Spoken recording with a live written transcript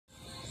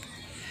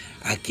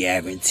I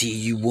guarantee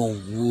you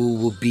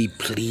will be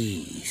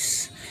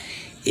pleased.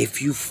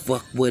 If you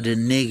fuck with a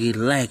nigga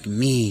like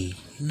me,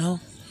 you know,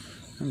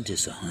 I'm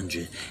just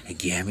 100. I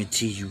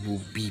guarantee you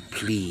will be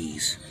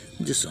pleased.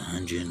 I'm just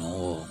 100 in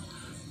all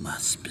my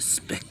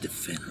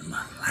perspective in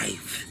my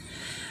life.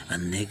 A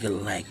nigga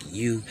like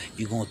you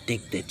gonna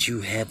think that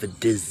you have a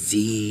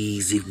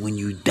disease when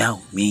you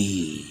doubt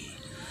me.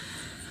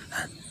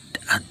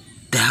 I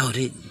doubt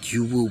it.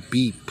 You will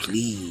be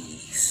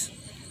pleased.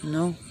 You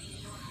know?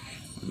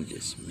 I'm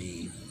just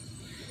mean.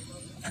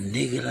 A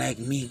nigga like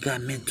me got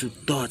mental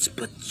thoughts,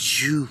 but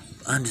you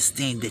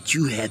understand that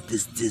you have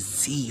this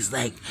disease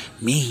like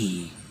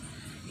me.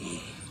 Yeah.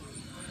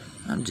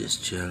 I'm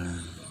just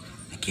chilling.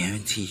 I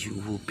guarantee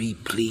you will be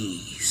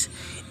pleased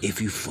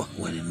if you fuck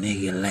with a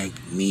nigga like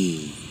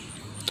me.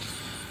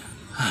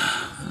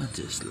 I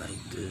just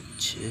like to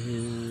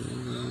chill.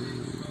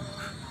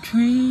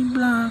 Dream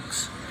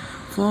blocks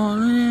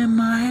falling in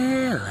my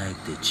head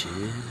like to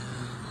chill.